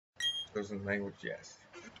Chosen language, yes.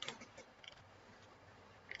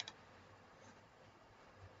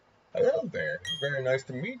 Hello there. Very nice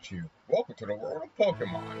to meet you. Welcome to the world of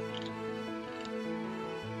Pokemon.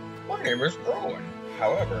 My name is Rowan.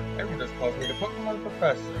 However, everyone just calls me the Pokemon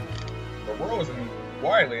Professor. The world is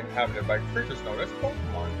widely inhabited by creatures known as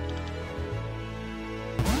Pokemon.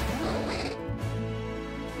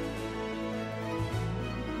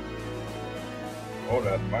 Hold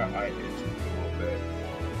up, my eye itches a little bit.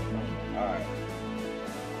 Alright.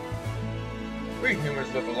 We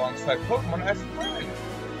humans live alongside Pokemon as friends.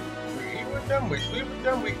 We eat with them, we sleep with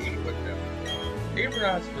them, we eat with them. Even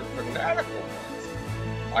as for fanatical ones,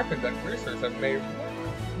 I conduct research that may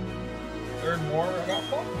learn more about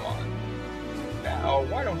Pokemon. Now,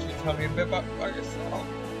 why don't you tell me a bit about yourself?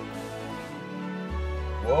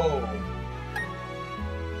 Whoa.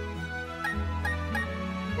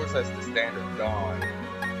 Of course, that's the standard Dawn.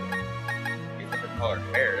 Even for colored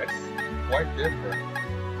hair, that's quite different.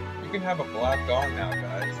 You can have a black Dawn now,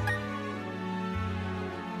 guys.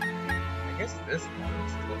 I guess this one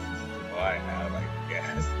is closest to what I have, I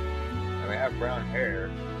guess. I mean, I have brown hair.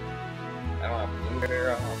 I don't have blue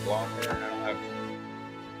hair, I don't have blonde hair, and I don't have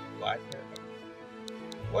black hair.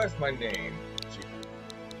 What is my name?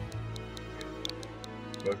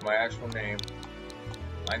 What's my actual name?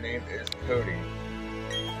 My name is Cody.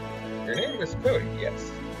 Your name is Cody,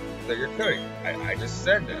 yes. So you're Cody. I just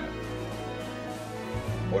said that.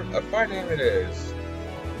 What a fine name it is.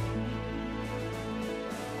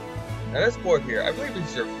 Now this boy here, I believe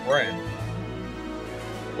he's your friend.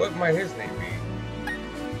 What might his name be?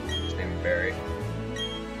 His name is Barry.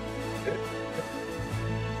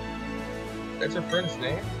 That's your friend's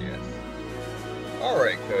name? Yes.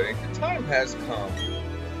 Alright, Cody, the time has come.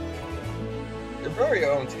 Your very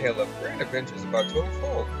own tale of great adventures is about to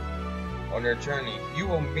unfold. On your journey, you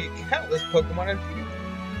will meet countless Pokemon and people.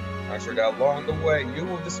 I'm sure that along the way, you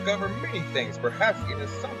will discover many things, perhaps even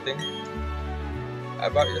something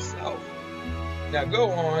about yourself. Now go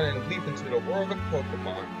on and leap into the world of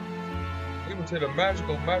Pokemon. Leap into the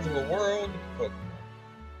magical world of Pokemon.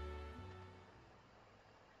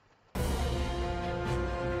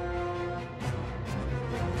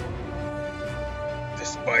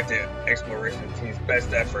 Despite the exploration team's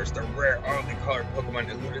best efforts, the rare oddly colored Pokemon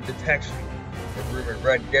eluded detection. The rumored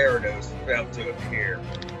red Gyarados failed to appear,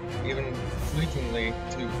 even fleetingly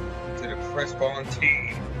to the crestfallen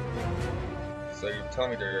team. So you're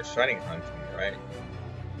telling me they're shining hunting, right?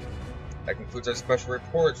 That concludes our special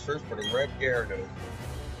report. Search for the red Gyarados.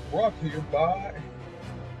 Brought to you by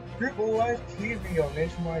Triple Life TV on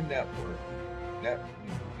Nationwide Network.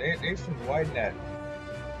 Nationwide Net.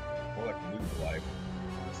 More like New Life.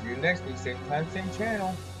 See you next week, same time, same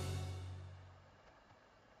channel.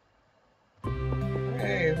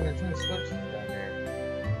 Hey, the Nintendo Switch is down there.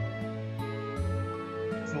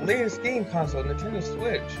 It's the latest game console, Nintendo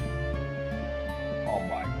Switch. Oh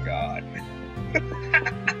my god.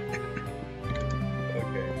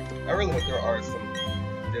 Okay. I really hope there are some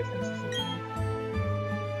differences.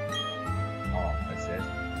 Oh, that's it.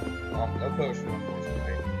 No potion,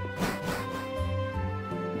 unfortunately.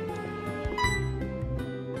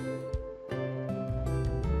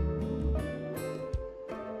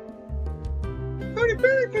 Cody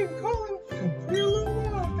Bear came calling for you a little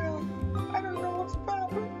while now. I don't know what's about,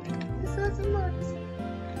 but he says it lurks.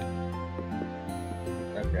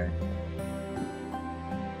 Okay.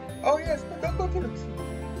 Oh yes, but don't go to the...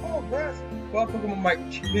 Oh, grass. Well, Pokemon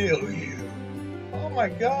might kill you. Oh my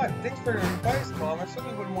god, thanks for your advice, Mom. I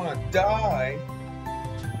certainly wouldn't want to die.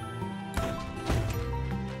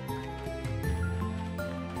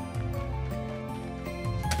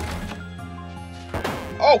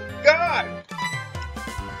 Oh god!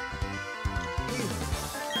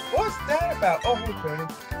 What's that about? Oh, hey, Cody.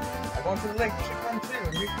 I'm going to the lake. You should come too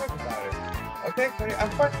and be quick about it. Okay, Cody, I'm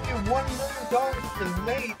finding you $1 million if you're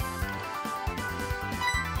late.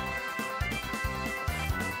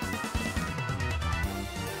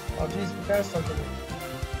 Oh, jeez, we got something.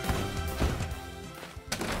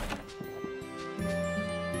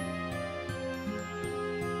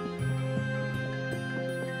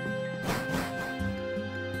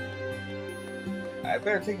 I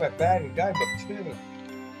better take my bag and guidebook too.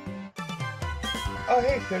 Oh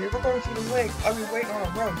hey Cody, we're going to the lake. I'll be waiting on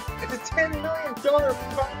a road. It's a $10 million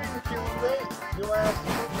fine if you're late, you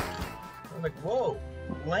asshole. I'm like, whoa,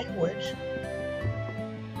 language.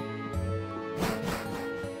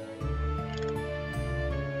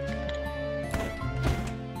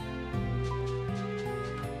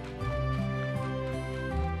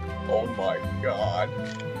 Oh my god.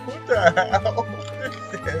 What the hell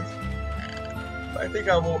is this? I think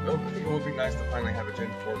it will be nice to finally have a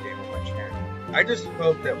Gen 4 game on my channel. I just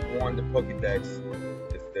hope that one, the Pokédex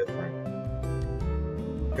is different.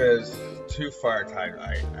 Because 2 fire types,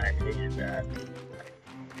 I hated that.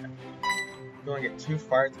 You only get 2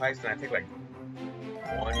 fire types and I think like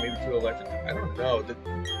 1, maybe 2 electric. I don't know.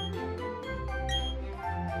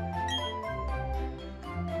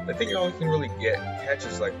 I think all you can really catch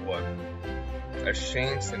is like what? A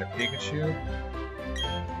Shanks and a Pikachu.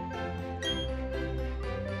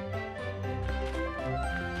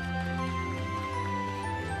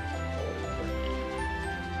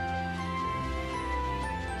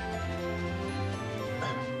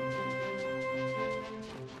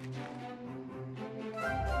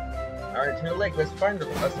 Alright, to the lake, let's find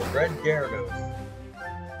us a red Gyarados.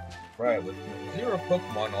 Right, with 0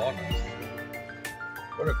 Pokemon on us.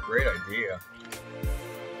 What a great idea.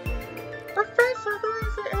 Professor, there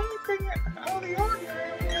isn't anything out of the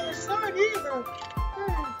ordinary on the other side either.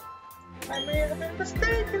 I may have been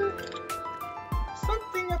mistaken.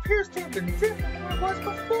 Something appears to have been different than it was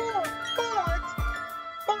before, but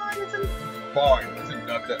isn't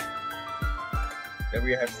nothing that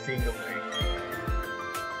we have seen the lake.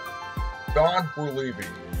 God, we're leaving.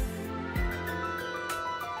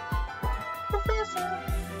 Professor,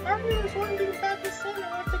 our news wondering about the center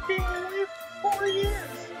after being away for 4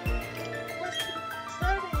 years. What's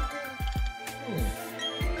exciting again?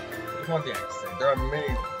 Just want the accent. There are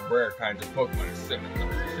many rare kinds of Pokemon in Sinnoh that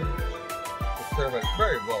will serve us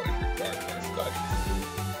very well in regard to our studies.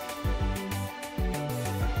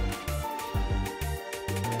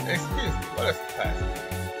 Excuse me, let us pass.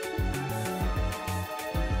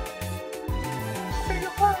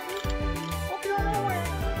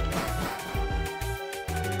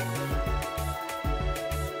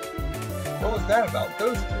 What was that about?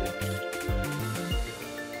 Those two?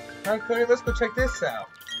 Alright, Cody, let's go check this out.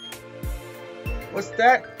 What's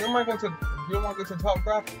that? You don't want to go to the top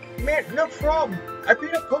drop? Man, no problem. I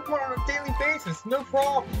beat up Pokemon on a daily basis. No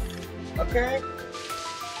problem. Okay?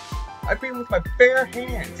 I beat them with my bare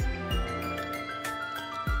hands.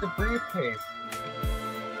 The briefcase.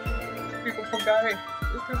 These people forgot it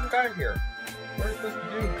here. What are we supposed to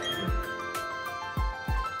do?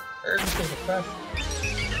 There's just a fast.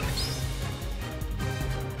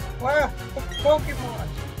 Wow, Pokemon!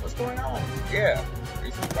 What's going on? Yeah, are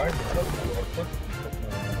you surprised? I don't know what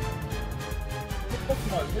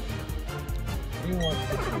Pokemon is. You want to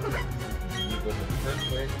go to the first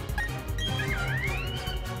way?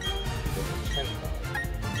 Go to 10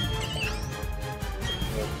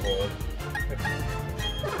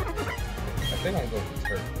 I think I'm going to the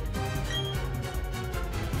third way.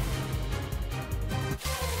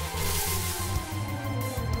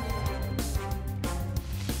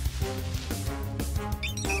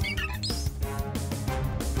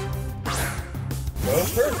 Go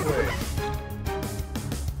first way.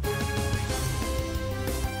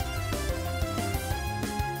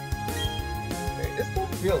 Okay, this does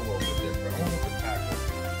feel a little bit different. I wonder if it's tackle.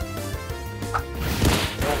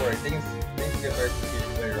 Don't worry, things get very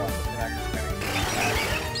confused later on,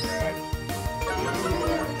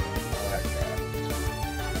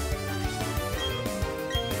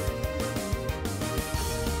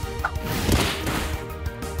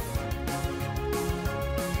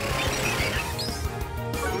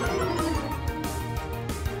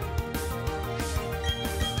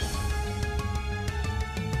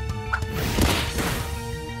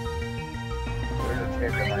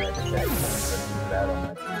 but then I just kind of that on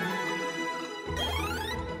my team.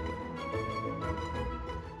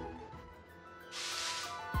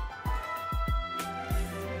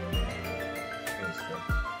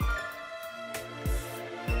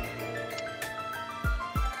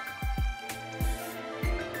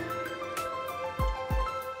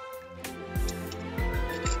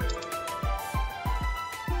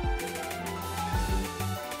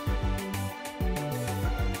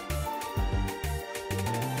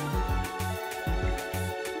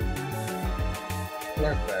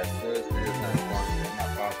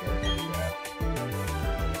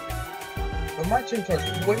 But my chimps are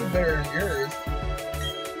way better than yours.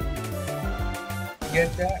 Get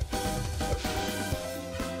that?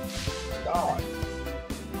 God.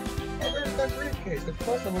 Oh, there's that briefcase. The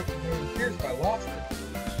plus I looked at here if I lost it.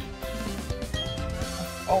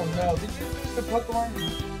 Oh no, did you lose the Pokemon?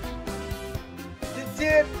 You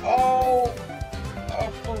did? Oh,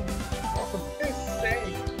 for piss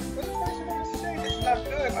sake. What the fuck are you going to say? It's not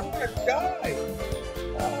good. I'm going to die.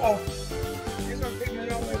 Oh. He's going to take me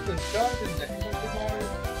all the way to this dungeon. He's going to take me all the way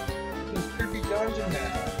to this creepy dungeon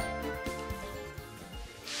now.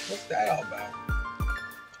 What's that all about?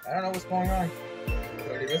 I don't know what's going on.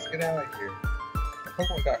 Cody, let's get out of here.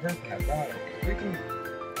 Pokemon got hurt from that battle. If we can get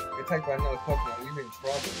attacked by another Pokemon, we're in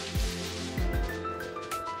trouble.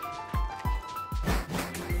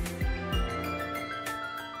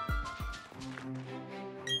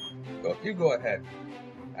 So you go ahead.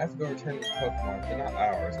 I have to go return these Pokemon. They're not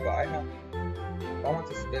ours, but I want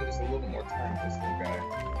to spend just a little more time with this little guy.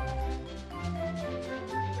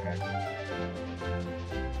 Okay.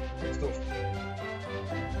 Still...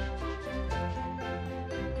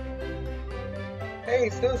 Hey,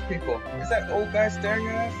 it's those people. Is that old guy staring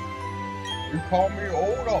at us? You call me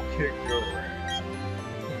old, I'll kick your ass.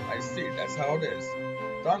 I see, that's how it is.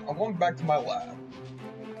 Done, I'm going back to my lab.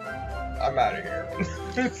 I'm out of here.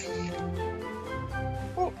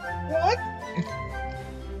 What?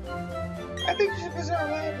 I think you should visit our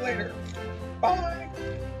lab later. Bye.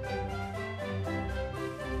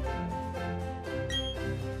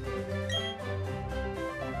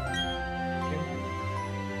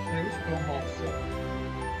 Okay, we should go home soon.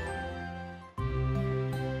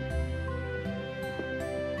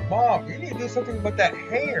 Mom, you need to do something about that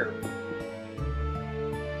hair.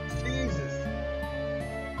 Jesus.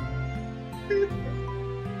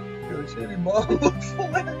 Really shitty, Mom. Looks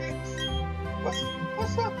hilarious.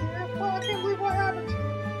 What's up, dear? Well, I can't believe what happened to you.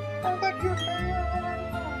 I'm glad you're okay.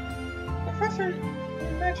 Professor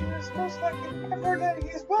you mentioned is most likely. I've heard that he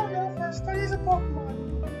is well known for his studies of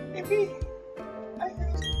Pokemon. If he, I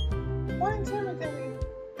think, why intimidating?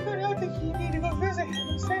 But I think you need to go visit him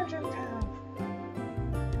in Sandgem Town.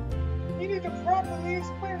 You need to properly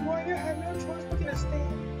explain why you have no choice but to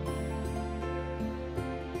stand.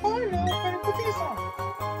 Oh, I know, better put these on.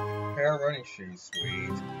 Pair of running shoes,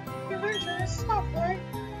 sweet. Your adventure is soft, right?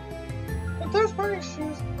 With those running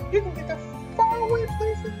shoes, you can get to faraway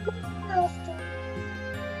places nowhere else to.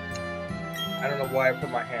 I don't know why I put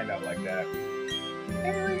my hand out like that.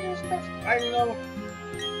 Every stuff, I know.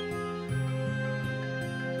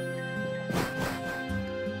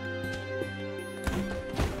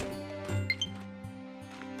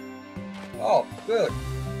 Oh, good.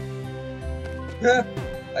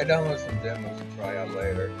 I downloaded some demos to try out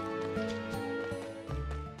later.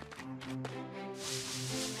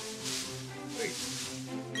 Wait.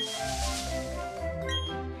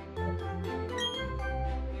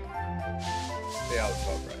 See how the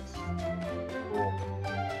progress. Cool.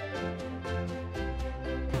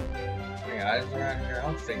 Any items around here? I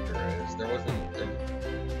don't think there is. There wasn't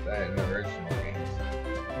that in the original games.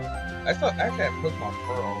 I thought actually I had Pokemon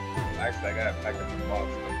Pearl. Actually, I got it packed in the box.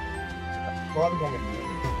 I'm probably going to be moving.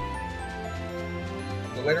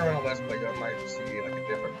 So later on in the Let's Play, I might see like a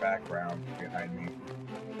different background behind me.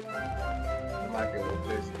 I might be a little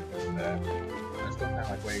busy because of that. I'm still kind of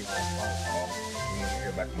like waiting on a phone call. I need to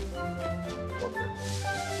hear back from corporate.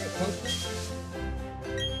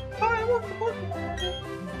 Hi, I want the Pokemon.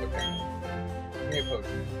 Okay. Give me a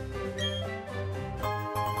potion.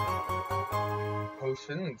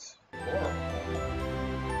 Potions. Cool.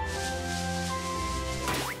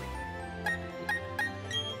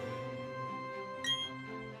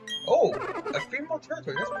 Oh, a female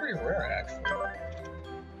turtle. That's pretty rare, actually.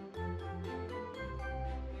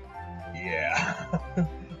 Yeah.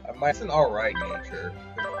 It's an alright nature.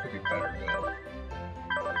 It could be better, though.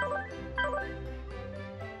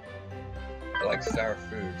 I like sour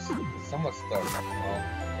foods. Somewhat stuck.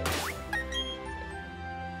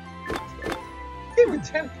 Gave me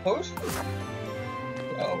 10 potions.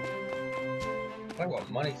 Oh. Talk about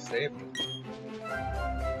money saved.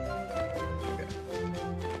 Okay.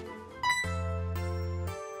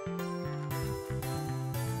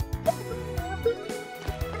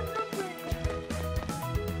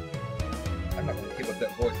 I'm not gonna keep up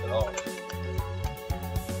that voice at all.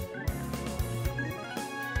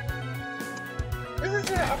 This is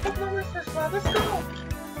it! I put my research lab, let's go!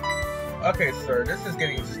 Okay, sir, this is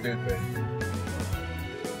getting stupid.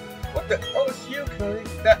 What the? Oh, it's you, Cody.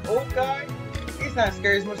 That old guy? He's not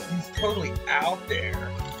scary as much as he's totally out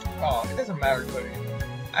there. Oh, it doesn't matter, Cody.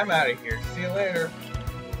 I'm out of here. See you later.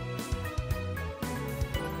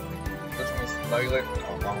 Which one's cellular?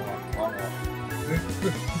 Oh, wrong one.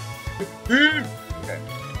 Okay.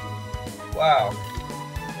 Wow.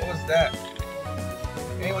 What was that?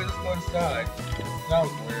 Anyway, let's go inside. That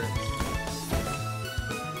was weird.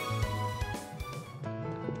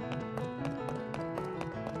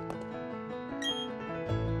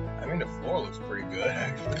 I mean, the floor looks pretty good,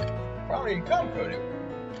 actually. Probably didn't come, Cody.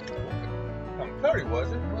 Cody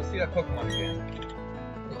was it? Let's see that Pokemon again.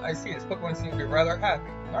 I see, this Pokemon seems to be rather happy.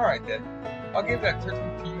 Alright then. I'll give that turtle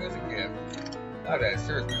to you as a gift. Now that is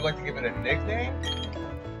serious, would you like to give it a nickname?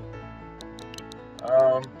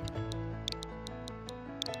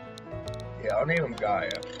 Yeah, I'll name him Gaia.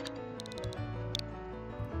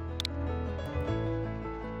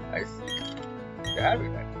 I see. You're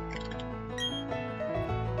having that.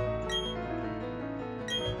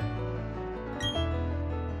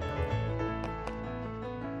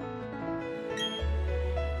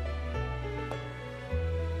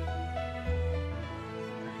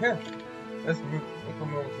 Yeah, let's move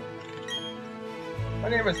on to... My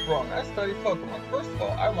name is Ron. I study Pokemon. First of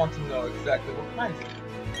all, I want to know exactly what kinds of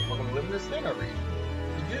Pokemon live in this Sinnoh region.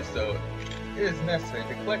 To do so, it is necessary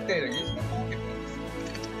to collect data using the Pokédex.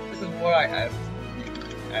 This is what I asked you.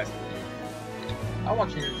 I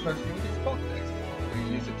want you to trust me with these Pokédex. Will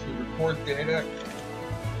you use it to record data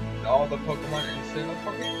and all the Pokemon in Sinnoh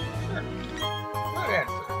for me? Sure. Good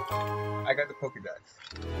answer. I got the Pokédex.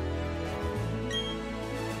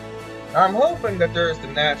 I'm hoping that there is the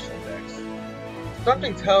National Dex.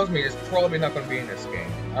 Something tells me it's probably not going to be in this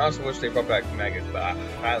game. I also wish they brought back Megas, but I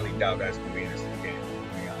highly doubt that's going to be in this game,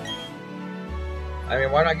 to be honest. I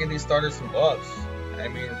mean, why not give these starters some loves? I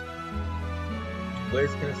mean,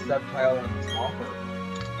 Liz can subtitle and Swampert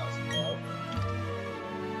got some love.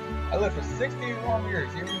 I lived for 60 long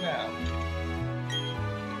years, even now.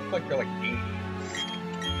 It's like they're like 80.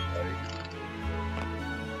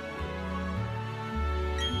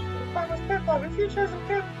 If you chose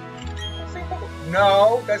Piplup,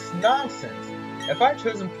 no, that's nonsense. If I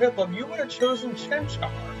chosen Piplup, you would have chosen Chimchar.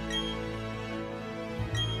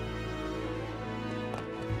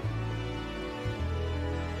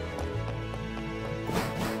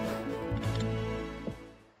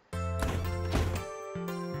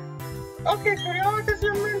 Okay, Cody, is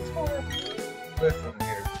your mentor. Listen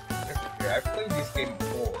here, I've played this game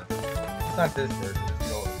before. It's not this version, it's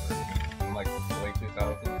the old version. From like the late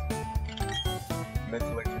 2000s. Mid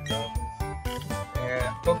to late 2000s.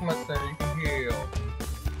 And Pokemon Center, you can heal.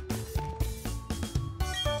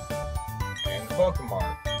 And Pokemon.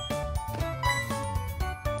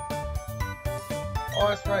 Oh,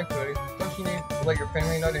 that's right, Cody. Don't you need to let your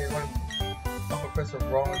family know that you're running a Professor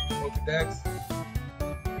Wrong with Pokedex?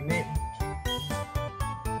 You need...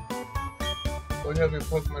 Go help your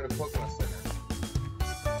Pokemon at the Pokemon Center.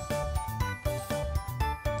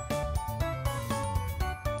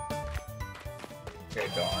 Okay,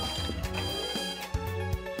 Dawn.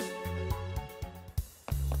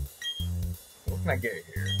 What can I get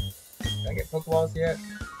here? Can I get Pokeballs yet?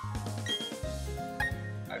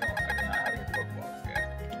 I do not have any Pokeballs yet.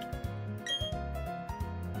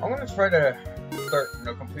 I'm gonna try to start,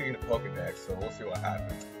 completing the Pokedex, so we'll see what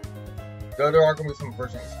happens. Though there are gonna be some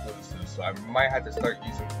version exclusives, so I might have to start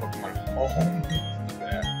using Pokemon Home to do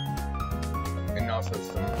that. And also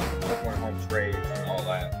some Pokemon Home trades and all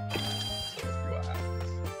that.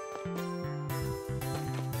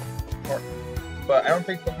 But I don't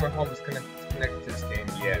think Pokemon Home is connected to this game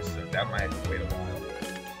yet, so that might have to wait a while.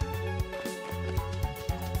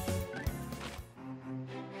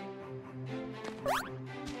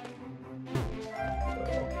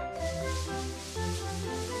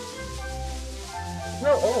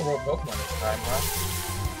 No overworld Pokemon this time, huh?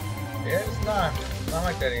 Yeah, it's not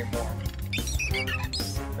like that anymore.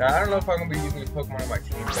 Now, I don't know if I'm gonna be using these Pokemon on my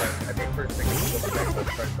team, but I think first thing is to go back and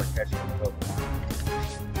try to start catching the Pokemon.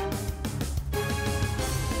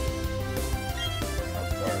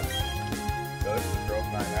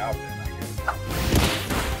 Out then, I guess.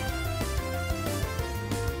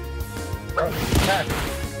 Oh, attack.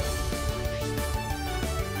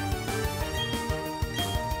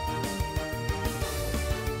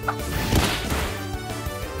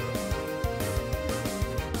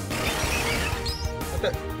 What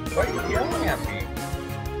the? Why are you yelling at me?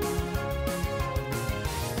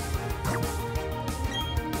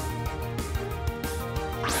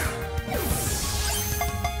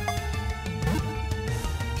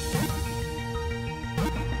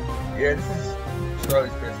 Yeah, this is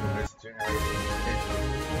Charlie's best for this generation.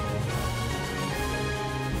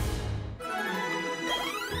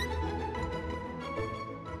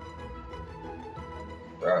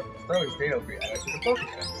 Charlie's data will be added to the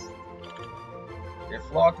Pokédex. It's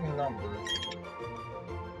locked in numbers.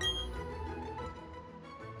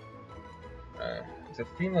 It's a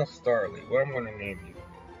female Starly. What am I going to name you?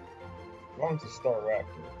 One's a Staraptor.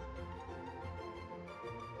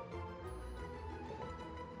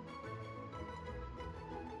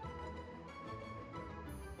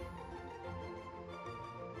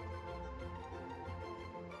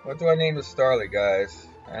 What do I name the Starly, guys?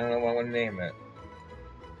 I don't know what I want to name it.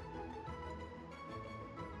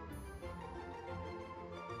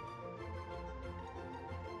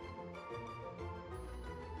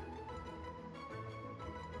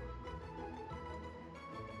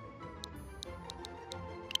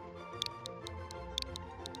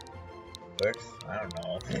 Fix? I don't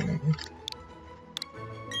know.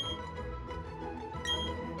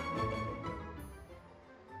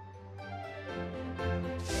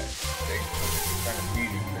 kind of